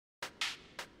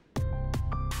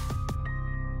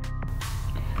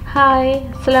Hi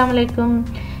അസ്സലാമു അലൈക്കും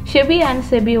Shebi and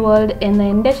SEBI world എന്ന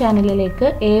എൻ്റെ ചാനലിലേക്ക്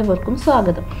ഏവർക്കും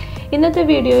സ്വാഗതം. ഇന്നത്തെ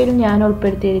വീഡിയോയിൽ ഞാൻ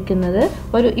ഉൾപ്പെടുത്തിയിരിക്കുന്നത്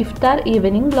ഒരു ഇഫ്താർ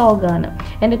ഈവനിങ് വ്ലോഗാണ്.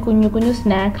 എൻ്റെ കുഞ്ഞു കുഞ്ഞു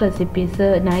snack recipes,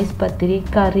 nice pathiri,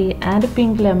 curry and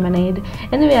pink lemonade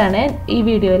എന്നിവയാണ് ഈ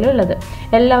വീഡിയോയിലുള്ളത്.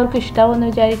 എല്ലാവർക്കും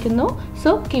ഇഷ്ടമാവുമെന്ന് വിചാരിക്കുന്നു.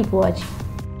 So keep watching.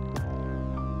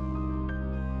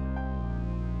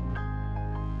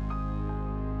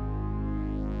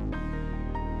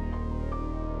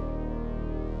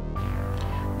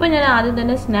 അപ്പോൾ ഞാൻ ആദ്യം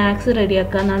തന്നെ സ്നാക്സ്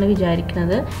റെഡിയാക്കാമെന്നാണ്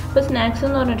വിചാരിക്കുന്നത്. അപ്പോൾ സ്നാക്സ്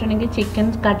എന്ന് പറഞ്ഞിട്ടുണ്ടെങ്കിൽ ചിക്കൻ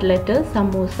കട്ട്ലറ്റ്,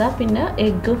 സമൂസ, പിന്നെ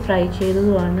എഗ്ഗ് ഫ്രൈ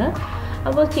ചെയ്തതുമാണ്.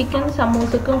 അപ്പോൾ ചിക്കൻ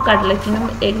സമൂസക്കും കട്ട്ലറ്റിനും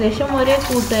ഏകദേശം ഒരേ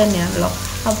കൂട്ട് തന്നെയാണല്ലോ.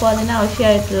 അപ്പോൾ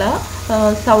അതിനാവശ്യമായിട്ടുള്ള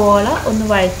സവാള ഒന്ന്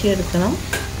വഴറ്റിയെടുക്കണം.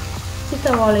 ഈ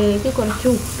സവാളയിലേക്ക് കുറച്ച്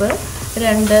ഉപ്പ്,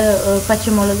 2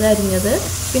 പച്ചമുളക് അരിഞ്ഞത്,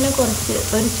 പിന്നെ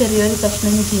ഒരു ചെറിയൊരു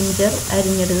കഷ്ണം ജിഞ്ചർ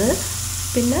അരിഞ്ഞത്,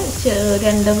 പിന്നെ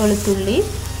 2 വെളുത്തുള്ളി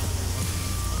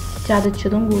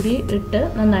ചതച്ചതും കൂടി ഇട്ട്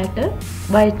നന്നായിട്ട്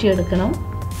വഴറ്റിയെടുക്കണം.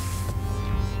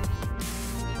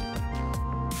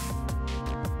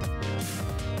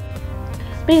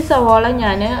 അപ്പോൾ ഈ സവാള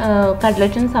ഞാൻ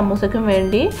കട്ട്ലറ്റും സമൂസയ്ക്കും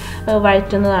വേണ്ടി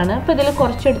വഴറ്റുന്നതാണ്. അപ്പോൾ ഇതിൽ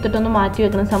കുറച്ചെടുത്തിട്ടൊന്ന് മാറ്റി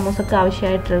വെക്കണം. സമൂസയ്ക്ക്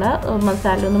ആവശ്യമായിട്ടുള്ള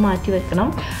മസാല ഒന്ന് മാറ്റി വെക്കണം.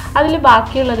 അതിൽ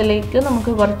ബാക്കിയുള്ളതിലേക്ക്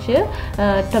നമുക്ക് കുറച്ച്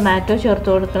ടൊമാറ്റോ ചേർത്ത്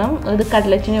കൊടുക്കണം. ഇത്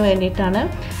കട്ട്ലറ്റിന് വേണ്ടിയിട്ടാണ്.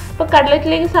 അപ്പോൾ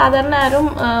കട്ട്ലറ്റിലേക്ക് സാധാരണ ആരും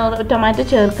ടൊമാറ്റോ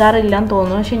ചേർക്കാറില്ലെന്ന്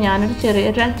തോന്നുന്നു, പക്ഷെ ഞാനൊരു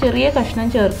ചെറിയ കഷ്ണം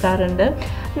ചേർക്കാറുണ്ട്.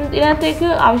 ഇതിനകത്തേക്ക്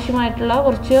ആവശ്യമായിട്ടുള്ള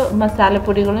കുറച്ച്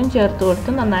മസാലപ്പൊടികളും ചേർത്ത്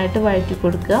കൊടുത്ത് നന്നായിട്ട് വഴറ്റി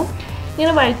കൊടുക്കുക.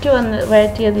 ഇങ്ങനെ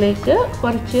വഴറ്റിയതിലേക്ക്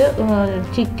കുറച്ച്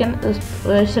ചിക്കൻ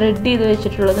ഷ്രെഡ് ചെയ്ത്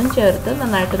വെച്ചിട്ടുള്ളതും ചേർത്ത്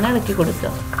നന്നായിട്ടൊന്ന് ഇളക്കി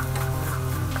കൊടുക്കുക.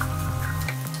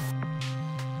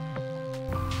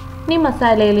 ഇനി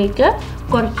മസാലയിലേക്ക്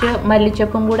കുറച്ച്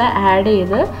മല്ലിച്ചപ്പും കൂടെ ആഡ്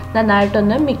ചെയ്ത്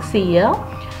നന്നായിട്ടൊന്ന് മിക്സ് ചെയ്യുക.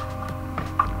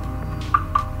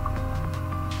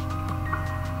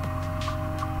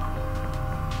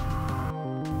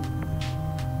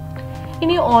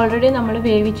 ഇനി ഓൾറെഡി നമ്മൾ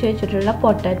വേവിച്ച് വെച്ചിട്ടുള്ള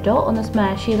പൊട്ടാറ്റോ ഒന്ന്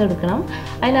സ്മാഷ് ചെയ്തെടുക്കണം.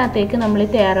 അതിനകത്തേക്ക് നമ്മൾ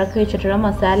തയ്യാറാക്കി വെച്ചിട്ടുള്ള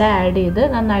മസാല ആഡ് ചെയ്ത്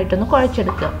നന്നായിട്ടൊന്ന്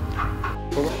കുഴച്ചെടുക്കുക.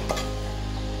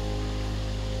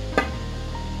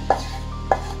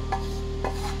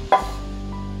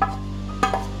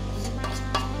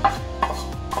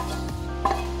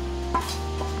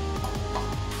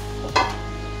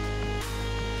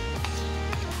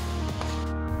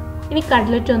 ഇനി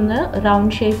കട്ട്ലറ്റ് ഒന്ന്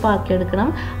റൗണ്ട് ഷേപ്പ് ആക്കി എടുക്കണം.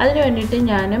 അതിന് വേണ്ടിയിട്ട്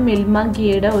ഞാൻ മിൽമ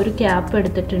ഗീയുടെ ഒരു ക്യാപ്പ്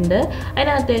എടുത്തിട്ടുണ്ട്.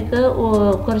 അതിനകത്തേക്ക്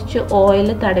കുറച്ച് ഓയിൽ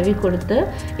തടവി കൊടുത്ത്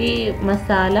ഈ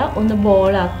മസാല ഒന്ന്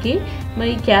ബോളാക്കി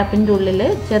ഈ ക്യാപ്പിൻ്റെ ഉള്ളിൽ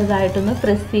ചെറുതായിട്ടൊന്ന്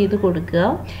പ്രസ് ചെയ്ത് കൊടുക്കുക.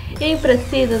 ഈ പ്രസ്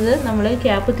ചെയ്തത് നമ്മൾ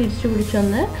ക്യാപ്പ് തിരിച്ചു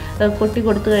പിടിച്ചൊന്ന് കൊട്ടി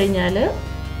കൊടുത്തു കഴിഞ്ഞാൽ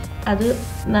അത്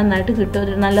നന്നായിട്ട് കിട്ടും.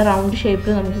 ഒരു നല്ല റൗണ്ട്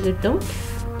ഷേപ്പിൽ നമുക്ക് കിട്ടും.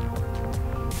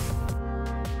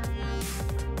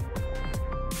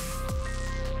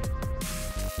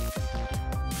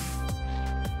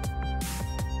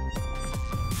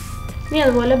 ഇനി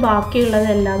അതുപോലെ ബാക്കിയുള്ളത്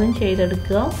എല്ലാതും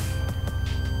ചെയ്തെടുക്കുക.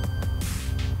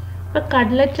 ഇപ്പോൾ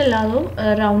കട്ട്ലറ്റ് എല്ലാതും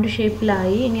റൗണ്ട്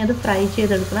ഷേപ്പിലായി. ഇനി അത് ഫ്രൈ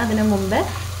ചെയ്തെടുക്കണം. അതിന് മുമ്പേ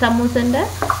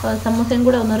സമൂസയും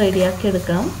കൂടെ ഒന്ന് റെഡിയാക്കി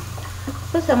എടുക്കണം.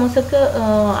 അപ്പോൾ സമൂസക്ക്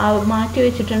മാറ്റി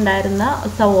വെച്ചിട്ടുണ്ടായിരുന്ന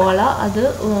സവാള അത്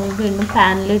വീണ്ടും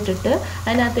പാനിലിട്ടിട്ട്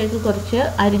അതിനകത്തേക്ക് കുറച്ച്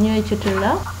അരിഞ്ഞു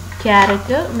വെച്ചിട്ടുള്ള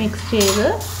ക്യാരറ്റ് മിക്സ് ചെയ്ത്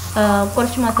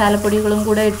കുറച്ച് മസാലപ്പൊടികളും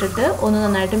കൂടെ ഇട്ടിട്ട് ഒന്ന്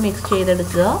നന്നായിട്ട് മിക്സ്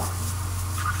ചെയ്തെടുക്കുക.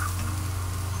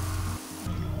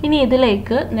 ഇനി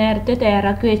ഇതിലേക്ക് നേരത്തെ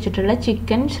തയ്യാറാക്കി വെച്ചിട്ടുള്ള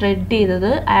ചിക്കൻ ഷ്രെഡ് ചെയ്തത്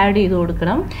ആഡ് ചെയ്ത്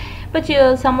കൊടുക്കണം.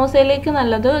 ഇപ്പോൾ സമോസയിലേക്ക്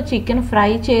നല്ലത് ചിക്കൻ ഫ്രൈ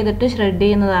ചെയ്തിട്ട് ഷ്രെഡ്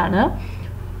ചെയ്യുന്നതാണ്.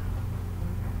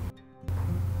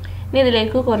 ഇനി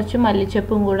ഇതിലേക്ക് കുറച്ച്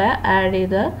മല്ലിച്ചപ്പും കൂടെ ആഡ്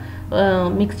ചെയ്ത്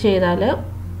മിക്സ് ചെയ്താൽ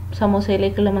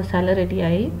സമോസയിലേക്കുള്ള മസാല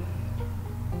റെഡിയായി.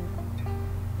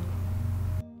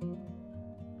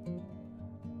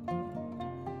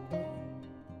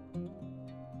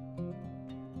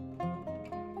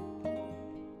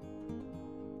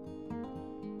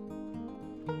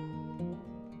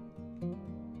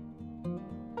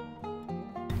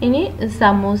 ഇനി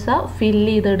സമൂസ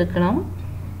ഫില്ല് ചെയ്തെടുക്കണം.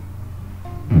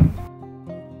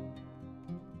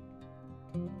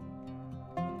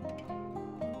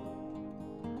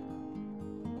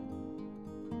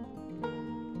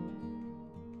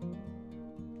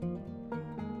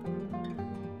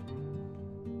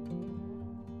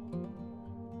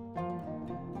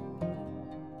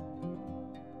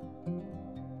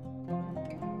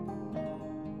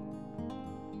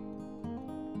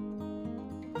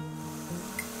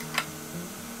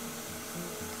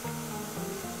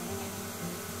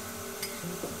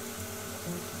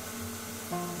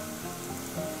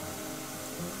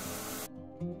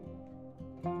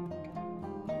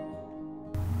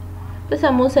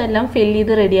 സമൂസ എല്ലാം ഫില്ല്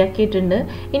ചെയ്ത് റെഡിയാക്കിയിട്ടുണ്ട്.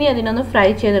 ഇനി അതിനൊന്ന് ഫ്രൈ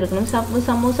ചെയ്തെടുക്കണം.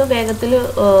 സമൂസ വേഗത്തിൽ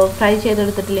ഫ്രൈ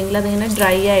ചെയ്തെടുത്തിട്ടില്ലെങ്കിൽ അതിങ്ങനെ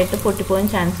ഡ്രൈ ആയിട്ട് പൊട്ടിപ്പോകാൻ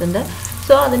ചാൻസ് ഉണ്ട്.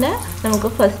 സോ അതിനെ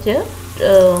നമുക്ക് ഫസ്റ്റ്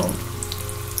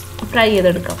ഫ്രൈ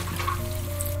ചെയ്തെടുക്കാം.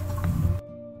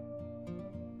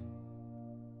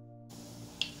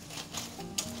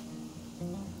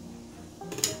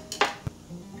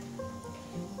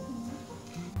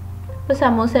 ഇപ്പോൾ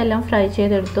സമൂസ എല്ലാം ഫ്രൈ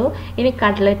ചെയ്തെടുത്തു. ഇനി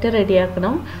കട്ട്ലറ്റ്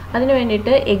റെഡിയാക്കണം. അതിന്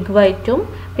വേണ്ടിയിട്ട് എഗ് വൈറ്റും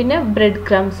പിന്നെ ബ്രെഡ്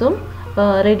ക്രംസും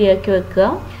റെഡിയാക്കി വെക്കുക.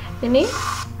 ഇനി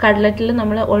കട്ട്ലറ്റിൽ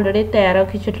നമ്മൾ ഓൾറെഡി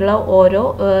തയ്യാറാക്കി വെച്ചിട്ടുള്ള ഓരോ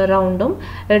റൗണ്ടും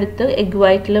എടുത്ത് എഗ്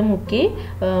വൈറ്റിൽ മുക്കി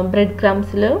ബ്രെഡ്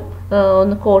ക്രംസിൽ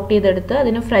ഒന്ന് കോട്ട് ചെയ്തെടുത്ത്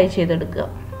അതിന് ഫ്രൈ ചെയ്തെടുക്കുക.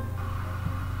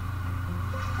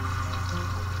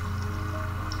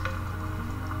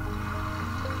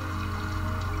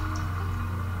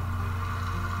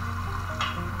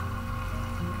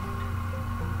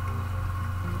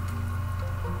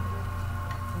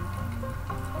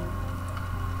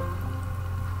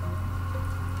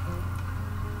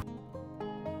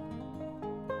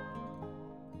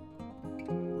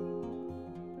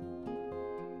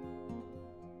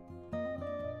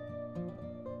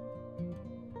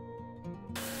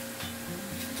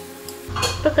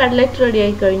 ഇപ്പോൾ കട്ട്ലറ്റ് റെഡി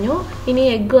ആയി കഴിഞ്ഞു. ഇനി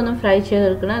എഗ്ഗ് ഒന്ന് ഫ്രൈ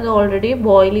ചെയ്തെടുക്കണം. അത് ഓൾറെഡി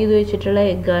ബോയിൽ ചെയ്ത് വെച്ചിട്ടുള്ള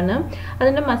എഗ്ഗാണ്.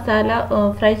 അതിൻ്റെ മസാല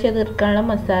ഫ്രൈ ചെയ്തെടുക്കാനുള്ള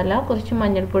മസാല കുറച്ച്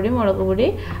മഞ്ഞൾപ്പൊടി, മുളക് പൊടി,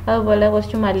 അതുപോലെ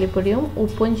കുറച്ച് മല്ലിപ്പൊടിയും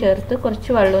ഉപ്പും ചേർത്ത് കുറച്ച്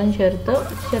വെള്ളവും ചേർത്ത്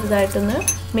ചെറുതായിട്ടൊന്ന്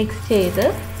മിക്സ് ചെയ്ത്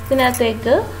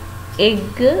ഇതിനകത്തേക്ക്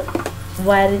എഗ്ഗ്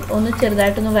ഒന്ന്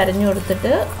ചെറുതായിട്ടൊന്ന് വരഞ്ഞു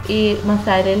കൊടുത്തിട്ട് ഈ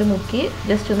മസാലയിൽ മുക്കി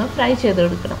ജസ്റ്റ് ഒന്ന് ഫ്രൈ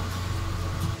ചെയ്തെടുക്കണം.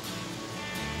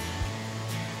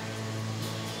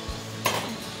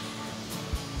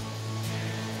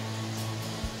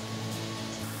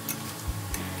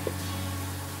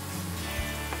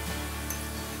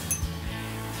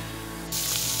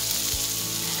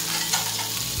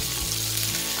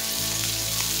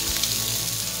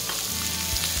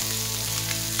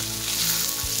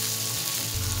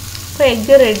 അപ്പോൾ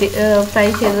എഗ്ഗ് ഫ്രൈ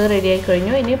ചെയ്തത് റെഡിയായി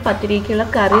കഴിഞ്ഞു. ഇനി പത്തിരിക്കുള്ള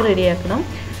കറി റെഡിയാക്കണം.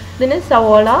 ഇതിന്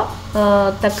സവോള,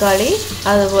 തക്കാളി,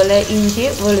 അതുപോലെ ഇഞ്ചി,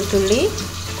 വെളുത്തുള്ളി,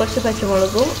 കുറച്ച്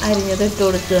പച്ചമുളകും അരിഞ്ഞത് ഇട്ട്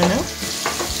കൊടുക്കുകയാണ്.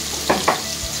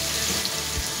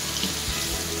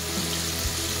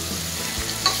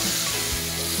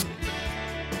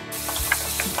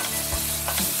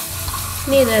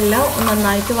 ഇനി ഇതെല്ലാം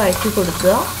നന്നായിട്ട് വഴറ്റി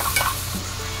കൊടുക്കുക.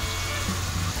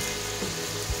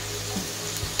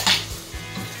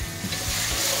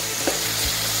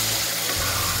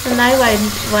 നന്നായി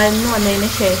വഴന്നു വന്നതിന്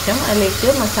ശേഷം അതിലേക്ക്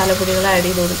മസാലപ്പൊടികൾ ആഡ്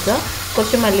ചെയ്ത് കൊടുക്കുക.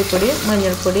 കുറച്ച് മല്ലിപ്പൊടി,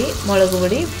 മഞ്ഞൾപ്പൊടി, മുളക്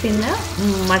പൊടി, പിന്നെ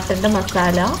മട്ടൻ്റെ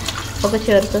മസാല ഒക്കെ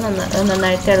ചേർത്ത്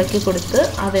നന്നായിട്ട് ഇളക്കി കൊടുത്ത്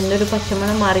അതിൻ്റെ ഒരു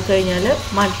പച്ചമണം മാറിക്കഴിഞ്ഞാൽ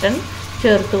മട്ടൺ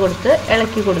ചേർത്ത് കൊടുത്ത്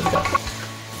ഇളക്കി കൊടുക്കുക.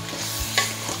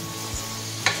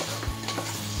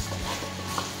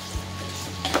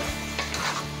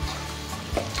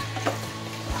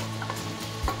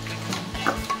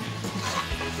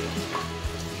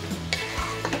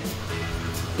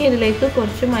 ഇതിലേക്ക്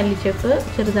കുറച്ച് മല്ലിച്ചപ്പ്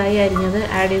ചെറുതായി അരിഞ്ഞത്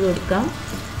ആഡ് ചെയ്ത് കൊടുക്കാം.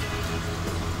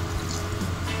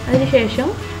 അതിനുശേഷം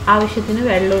ആവശ്യത്തിന്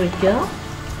വെള്ളം ഒഴിക്കുക.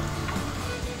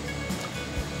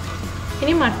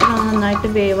 ഇനി മട്ടൺ നന്നായിട്ട്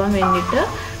വേവാൻ വേണ്ടിയിട്ട്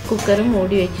കുക്കർ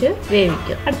മൂടി വെച്ച്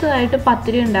വേവിക്കുക. അടുത്തതായിട്ട്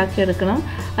പത്തിരി ഉണ്ടാക്കിയെടുക്കണം.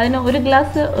 അതിന് 1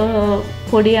 ഗ്ലാസ്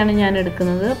പൊടിയാണ് ഞാൻ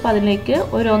എടുക്കുന്നത്. അപ്പോൾ അതിലേക്ക്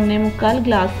ഒരു 1.25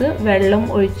 ഗ്ലാസ് വെള്ളം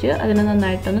ഒഴിച്ച് അതിനെ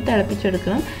നന്നായിട്ടൊന്ന്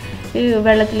തിളപ്പിച്ചെടുക്കണം. ഈ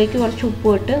വെള്ളത്തിലേക്ക് കുറച്ച് ഉപ്പ്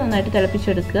ഇട്ട് നന്നായിട്ട്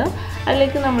തിളപ്പിച്ചെടുക്കുക.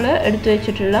 അതിലേക്ക് നമ്മൾ എടുത്തു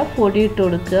വെച്ചിട്ടുള്ള പൊടി ഇട്ട്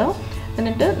കൊടുക്കുക.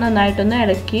 എന്നിട്ട് നന്നായിട്ടൊന്ന്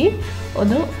ഇളക്കി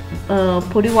ഒന്ന്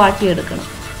പൊടി വാട്ടിയെടുക്കണം.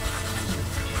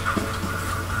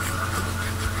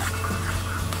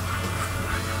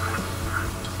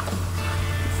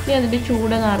 ഇനി അതിൻ്റെ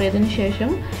ചൂട് മാറിയതിന് ശേഷം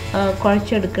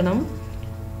കുഴച്ചെടുക്കണം.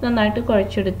 നന്നായിട്ട്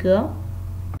കുഴച്ചെടുക്കുക.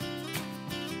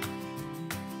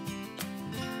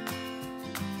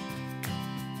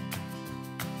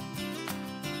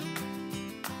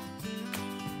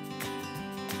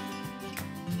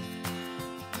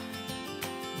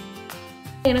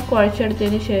 ഇങ്ങനെ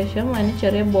കുഴച്ചെടുത്തതിന് ശേഷം അതിന്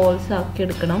ചെറിയ ബോൾസ് ആക്കി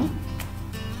എടുക്കണം.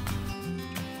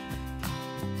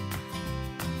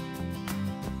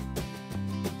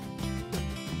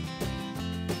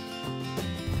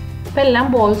 ഇപ്പം എല്ലാം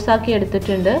ബോൾസ് ആക്കി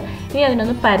എടുത്തിട്ടുണ്ട്. ഇനി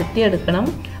അതിനൊന്ന് പരത്തി എടുക്കണം.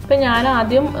 അപ്പം ഞാൻ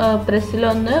ആദ്യം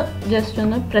പ്രസ്സിലൊന്ന് ജസ്റ്റ്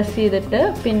ഒന്ന് പ്രസ് ചെയ്തിട്ട്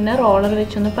പിന്നെ റോളർ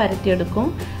വെച്ചൊന്ന് പരത്തിയെടുക്കും.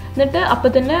 എന്നിട്ട്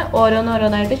അപ്പം തന്നെ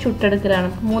ഓരോന്നോരോന്നായിട്ട് ചുട്ടെടുക്കലാണ്.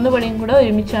 3 പണിയും കൂടെ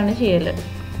ഒരുമിച്ചാണ് ചെയ്യൽ.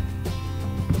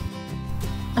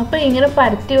 അപ്പോൾ ഇങ്ങനെ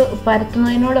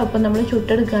പരത്തുന്നതിനോടൊപ്പം നമ്മൾ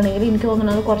ചുട്ടെടുക്കുകയാണെങ്കിൽ എനിക്ക്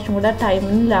തോന്നുന്നത് കുറച്ചും കൂടെ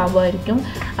ടൈമിന് ലാഭമായിരിക്കും.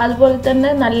 അതുപോലെ തന്നെ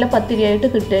നല്ല പത്തിരിയായിട്ട്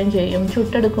കിട്ടുകയും ചെയ്യും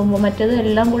ചുട്ടെടുക്കുമ്പോൾ. മറ്റേത്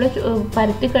എല്ലാം കൂടെ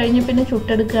പരത്തി കഴിഞ്ഞ് പിന്നെ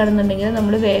ചുട്ടെടുക്കുകയാണെന്നുണ്ടെങ്കിൽ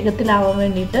നമ്മൾ വേഗത്തിലാവാൻ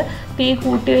വേണ്ടിയിട്ട് തീ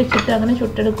കൂട്ടി വെച്ചിട്ട് അങ്ങനെ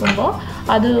ചുട്ടെടുക്കുമ്പോൾ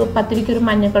അത് പത്തിരിക്കൊരു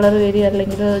മഞ്ഞ കളർ വരിക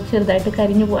അല്ലെങ്കിൽ ചെറുതായിട്ട്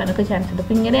കരിഞ്ഞു പോകാനൊക്കെ ചാൻസ് ഉണ്ട്.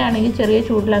 അപ്പോൾ ഇങ്ങനെയാണെങ്കിൽ ചെറിയ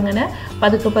ചൂടിൽ അങ്ങനെ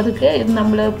പതുക്കെ ഇത്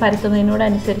നമ്മൾ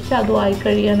പരത്തുന്നതിനോടനുസരിച്ച് അതും ആയി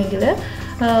കഴിയുകയാണെങ്കിൽ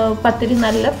പത്തിരി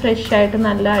നല്ല ഫ്രഷ് ആയിട്ട്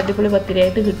നല്ല അടിപൊളി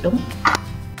പത്തിരിയായിട്ട് കിട്ടും.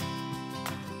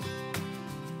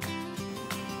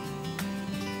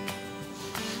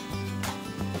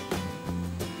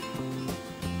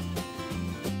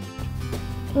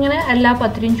 ഇങ്ങനെ എല്ലാ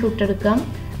പത്തിരിയും ചുട്ടെടുക്കാം.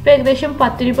 ഇപ്പോൾ ഏകദേശം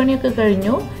പത്തിരി പണിയൊക്കെ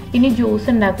കഴിഞ്ഞു. ഇനി ജ്യൂസ്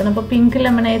ഉണ്ടാക്കണം. അപ്പോൾ പിങ്ക്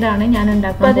ലെമണേഡാണ് ഞാൻ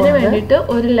ഉണ്ടാക്കുന്നത്. അതിന് വേണ്ടിയിട്ട്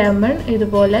ഒരു ലെമൺ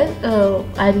ഇതുപോലെ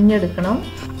അരിഞ്ഞെടുക്കണം.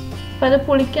 അപ്പോൾ അത്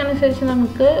പുളിക്കനുസരിച്ച്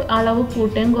നമുക്ക് അളവ്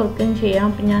കൂട്ടുകയും കുറയ്ക്കുകയും ചെയ്യാം.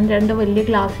 അപ്പം ഞാൻ 2 വലിയ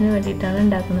ഗ്ലാസ്സിന് വേണ്ടിയിട്ടാണ്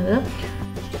ഉണ്ടാക്കുന്നത്.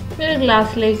 ഒരു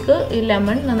ഗ്ലാസ്സിലേക്ക് ഈ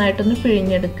ലെമൺ നന്നായിട്ടൊന്ന്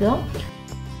പിഴിഞ്ഞെടുക്കുക.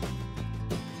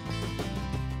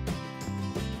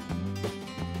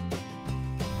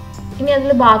 ഇനി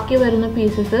അതിൽ ബാക്കി വരുന്ന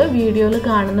പീസസ് വീഡിയോയിൽ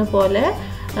കാണുന്ന പോലെ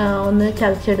ഒന്ന്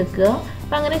ചതച്ചെടുക്കുക.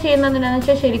 അപ്പം അങ്ങനെ ചെയ്യുന്നത് എന്താണെന്ന്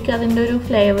വെച്ചാൽ ശരിക്കും അതിൻ്റെ ഒരു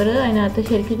ഫ്ലേവർ അതിനകത്ത്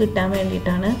ശരിക്കും കിട്ടാൻ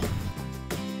വേണ്ടിയിട്ടാണ്.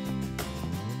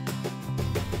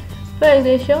 ഇപ്പോൾ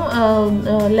ഏകദേശം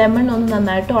ലെമൺ ഒന്ന്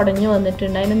നന്നായിട്ട് ഉടഞ്ഞു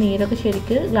വന്നിട്ടുണ്ട്. അതിൻ്റെ നീരൊക്കെ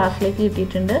ശരിക്ക് ഗ്ലാസ്സിലേക്ക്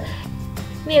കിട്ടിയിട്ടുണ്ട്.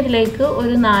 ഇനി ഇതിലേക്ക്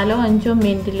ഒരു 4-5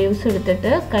 മിൻറ്റ് ലീവ്സ്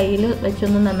എടുത്തിട്ട് കയ്യിൽ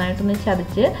വെച്ചൊന്ന് നന്നായിട്ടൊന്ന്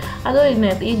ചതച്ച് അത്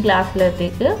ഇതിനകത്ത് ഈ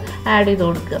ഗ്ലാസ്സിലേക്ക് ആഡ് ചെയ്ത്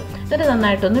കൊടുക്കുക. എന്നിട്ട്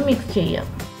നന്നായിട്ടൊന്ന് മിക്സ് ചെയ്യുക.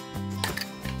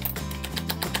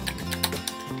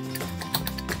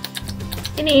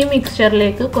 ഇനി ഈ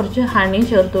മിക്സ്ചറിലേക്ക് കുറച്ച് ഹണി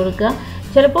ചേർത്ത് കൊടുക്കുക.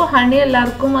 ചിലപ്പോൾ ഹണി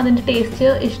എല്ലാവർക്കും അതിൻ്റെ ടേസ്റ്റ്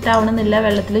ഇഷ്ടമാവണമെന്നില്ല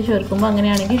വെള്ളത്തിൽ ചേർക്കുമ്പോൾ.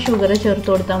 അങ്ങനെയാണെങ്കിൽ ഷുഗർ ചേർത്ത്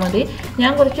കൊടുത്താൽ മതി.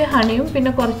 ഞാൻ കുറച്ച് ഹണിയും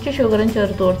പിന്നെ കുറച്ച് ഷുഗറും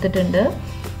ചേർത്ത് കൊടുത്തിട്ടുണ്ട്.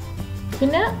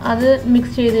 പിന്നെ അത്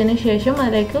മിക്സ് ചെയ്തതിന് ശേഷം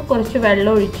അതിലേക്ക് കുറച്ച്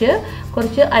വെള്ളം ഒഴിച്ച്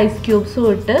കുറച്ച് ഐസ് ക്യൂബ്സും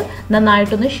ഇട്ട്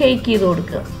നന്നായിട്ടൊന്ന് ഷെയ്ക്ക് ചെയ്ത്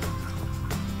കൊടുക്കുക.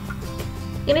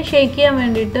 ഇങ്ങനെ ഷെയ്ക്ക് ചെയ്യാൻ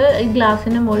വേണ്ടിയിട്ട് ഈ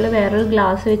ഗ്ലാസ്സിൻ്റെ മുകളിൽ വേറൊരു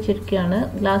ഗ്ലാസ് വെച്ചിരിക്കുകയാണ്.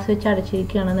 ഗ്ലാസ് വെച്ച്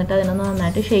അടച്ചിരിക്കുകയാണ്. എന്നിട്ട് അതിനൊന്ന്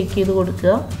നന്നായിട്ട് ഷെയ്ക്ക് ചെയ്ത്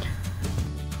കൊടുക്കുക.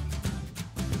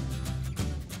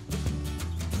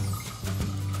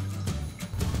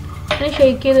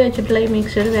 ഷെയ്ക്ക് ചെയ്ത് വെച്ചിട്ടുള്ള ഈ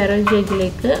മിക്സർ വേറൊരു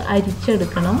ജഗ്ഗിലേക്ക്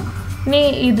അരിച്ചെടുക്കണം. ഇനി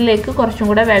ഇതിലേക്ക് കുറച്ചും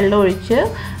കൂടെ വെള്ളം ഒഴിച്ച്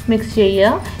മിക്സ്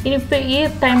ചെയ്യുക. ഇനിയിപ്പോൾ ഈ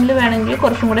ടൈമിൽ വേണമെങ്കിൽ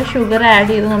കുറച്ചും കൂടെ ഷുഗർ ആഡ്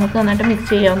ചെയ്ത് നമുക്ക് നന്നായിട്ട് മിക്സ്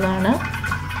ചെയ്യാവുന്നതാണ്.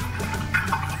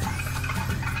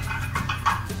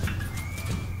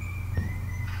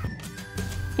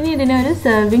 ഇനി ഇതിനെ ഒരു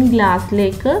സെർവിങ്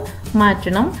ഗ്ലാസ്സിലേക്ക്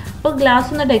മാറ്റണം. അപ്പോൾ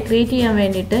ഗ്ലാസ് ഒന്ന് ഡെക്കറേറ്റ് ചെയ്യാൻ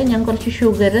വേണ്ടിയിട്ട് ഞാൻ കുറച്ച്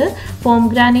ഷുഗർ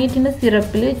പോംഗ്രാനൈറ്റിൻ്റെ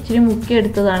സിറപ്പിൽ ഇച്ചിരി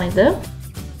മുക്കിയെടുത്തതാണിത്.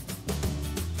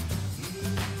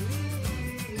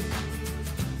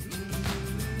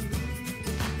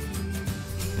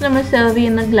 നമ്മൾ സെർവ്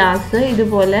ചെയ്യുന്ന ഗ്ലാസ്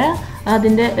ഇതുപോലെ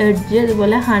അതിൻ്റെ എഡ്ജ്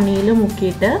ഇതുപോലെ ഹണിയിൽ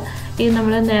മുക്കിയിട്ട് ഈ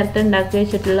നമ്മൾ നേരത്തെ ഉണ്ടാക്കി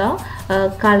വെച്ചിട്ടുള്ള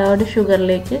കളേർഡ്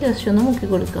ഷുഗറിലേക്ക് ജസ്റ്റ് ഒന്ന് മുക്കി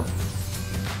കൊടുക്കും.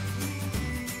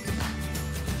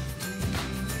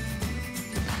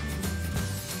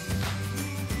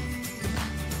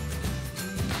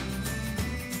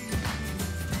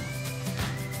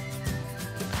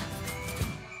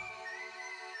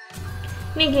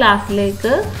 ഇനി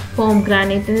ഗ്ലാസ്സിലേക്ക്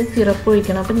പോംഗ്രാനൈറ്റിൻ്റെ സിറപ്പ്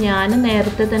ഒഴിക്കണം. അപ്പം ഞാൻ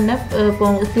നേരത്തെ തന്നെ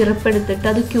സിറപ്പ് എടുത്തിട്ട്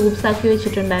അത് ക്യൂബ്സ് ആക്കി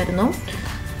വെച്ചിട്ടുണ്ടായിരുന്നു.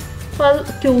 അപ്പോൾ അത്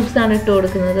ക്യൂബ്സാണ് ഇട്ട്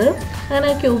കൊടുക്കുന്നത്.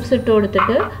 അങ്ങനെ ക്യൂബ്സ് ഇട്ട്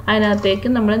കൊടുത്തിട്ട് അതിനകത്തേക്ക്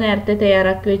നമ്മൾ നേരത്തെ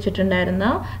തയ്യാറാക്കി വെച്ചിട്ടുണ്ടായിരുന്ന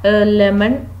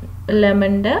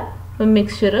ലെമണിൻ്റെ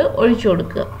മിക്സ്ചർ ഒഴിച്ചു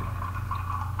കൊടുക്കുക.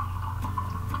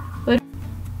 ഒരു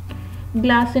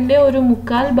ഗ്ലാസിൻ്റെ ഒരു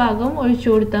 1/4 ഭാഗം ഒഴിച്ചു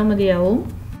കൊടുത്താൽ മതിയാവും.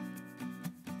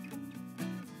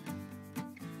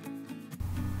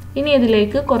 ഇനി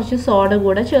ഇതിലേക്ക് കുറച്ച് സോഡ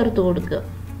കൂടെ ചേർത്ത് കൊടുക്കുക.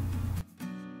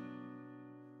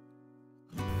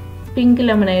 Pink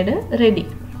lemonade ready.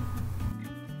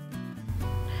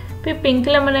 ഇപ്പോൾ ഈ പിങ്ക്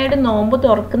ലെമണേഡ് നോമ്പ്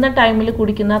തുറക്കുന്ന ടൈമിൽ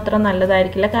കുടിക്കുന്ന അത്ര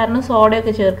നല്ലതായിരിക്കില്ല, കാരണം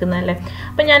സോഡയൊക്കെ ചേർക്കുന്നതല്ലേ.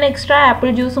 അപ്പോൾ ഞാൻ എക്സ്ട്രാ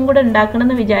ആപ്പിൾ ജ്യൂസും കൂടെ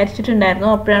ഉണ്ടാക്കണമെന്ന് വിചാരിച്ചിട്ടുണ്ടായിരുന്നു.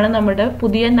 അപ്പോഴാണ് നമ്മുടെ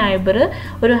പുതിയ നൈബർ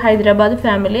ഒരു ഹൈദരാബാദ്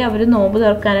ഫാമിലി അവർ നോമ്പ്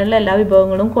തുറക്കാനുള്ള എല്ലാ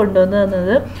വിഭവങ്ങളും കൊണ്ടുവന്ന്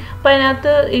തന്നത്. അപ്പോൾ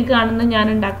അതിനകത്ത് ഈ കാണുന്ന ഞാൻ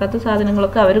ഉണ്ടാക്കാത്ത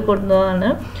സാധനങ്ങളൊക്കെ അവർ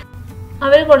കൊണ്ടുവന്നതാണ്.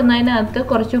 അവർ കൊടുന്നതിനകത്ത്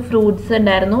കുറച്ച് ഫ്രൂട്ട്സ്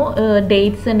ഉണ്ടായിരുന്നു,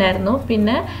 ഡേറ്റ്സ് ഉണ്ടായിരുന്നു,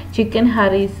 പിന്നെ ചിക്കൻ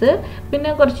ഹറീസ്,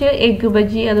 പിന്നെ കുറച്ച് എഗ്ഗ്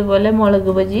ബജി, അതുപോലെ മുളക്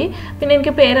ബജി, പിന്നെ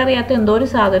എനിക്ക് പേരറിയാത്ത എന്തോ ഒരു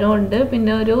സാധനമുണ്ട്,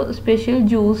 പിന്നെ ഒരു സ്പെഷ്യൽ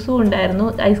ജ്യൂസും ഉണ്ടായിരുന്നു,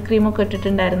 ഐസ്ക്രീമൊക്കെ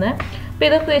ഇട്ടിട്ടുണ്ടായിരുന്നു. അപ്പോൾ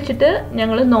ഇതൊക്കെ വെച്ചിട്ട്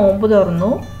ഞങ്ങൾ നോമ്പ്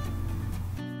തുറന്നു.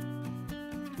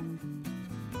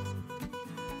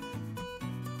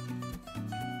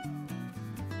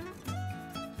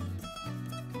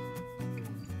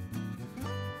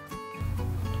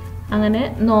 അങ്ങനെ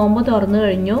നോമ്പ് തുറന്നു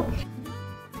കഴിഞ്ഞു.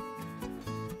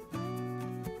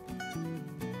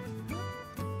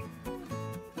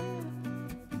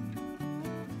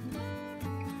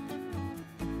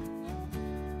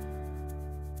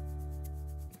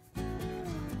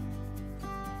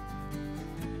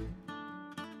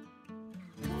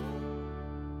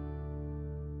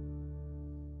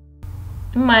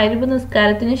 മഗ്‌രിബ്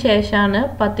നിസ്കാരത്തിന് ശേഷമാണ്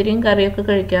പത്തിരിയും കറിയൊക്കെ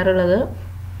കഴിക്കാറുള്ളത്.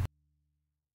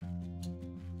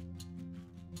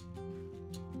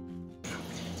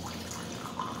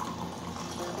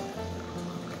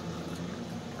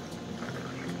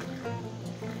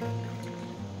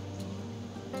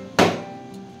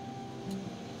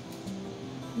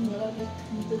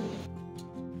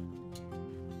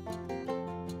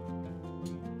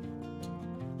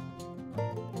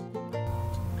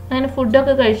 അങ്ങനെ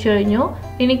ഫുഡൊക്കെ കഴിച്ചു കഴിഞ്ഞു.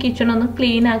 ഇനി കിച്ചൺ ഒന്ന്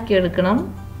ക്ലീൻ ആക്കി എടുക്കണം.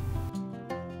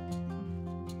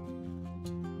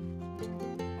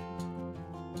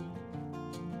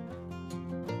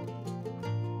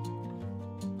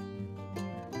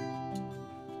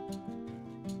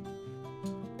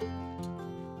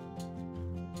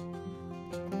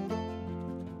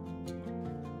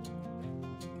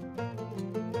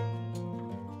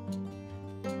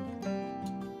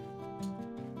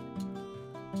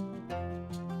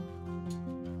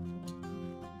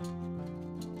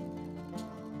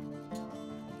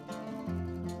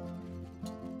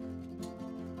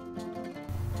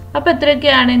 അപ്പോൾ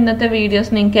ഇത്രയൊക്കെയാണ് ഇന്നത്തെ വീഡിയോസ്.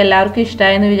 നിങ്ങൾക്ക് എല്ലാവർക്കും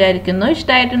ഇഷ്ടമായെന്ന് വിചാരിക്കുന്നു.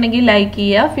 ഇഷ്ടമായിട്ടുണ്ടെങ്കിൽ ലൈക്ക്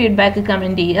ചെയ്യുക, ഫീഡ്ബാക്ക്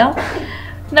കമൻറ്റ് ചെയ്യുക.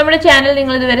 നമ്മുടെ ചാനൽ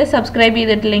നിങ്ങൾ ഇതുവരെ സബ്സ്ക്രൈബ്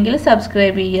ചെയ്തിട്ടില്ലെങ്കിൽ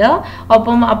സബ്സ്ക്രൈബ് ചെയ്യുക.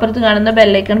 ഒപ്പം അപ്പുറത്ത് കാണുന്ന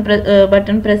ബെല്ലൈക്കൺ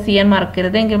ബട്ടൺ പ്രസ് ചെയ്യാൻ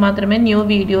മറക്കരുത്. എങ്കിൽ മാത്രമേ ന്യൂ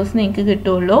വീഡിയോസ് നിങ്ങൾക്ക്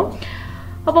കിട്ടുള്ളൂ.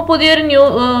 അപ്പോൾ പുതിയൊരു ന്യൂ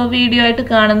വീഡിയോ ആയിട്ട്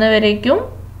കാണുന്നവരേക്കും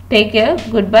ടേക്ക് കെയർ.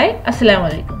 Good bye. അസ്സലാമു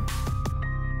അലൈക്കും.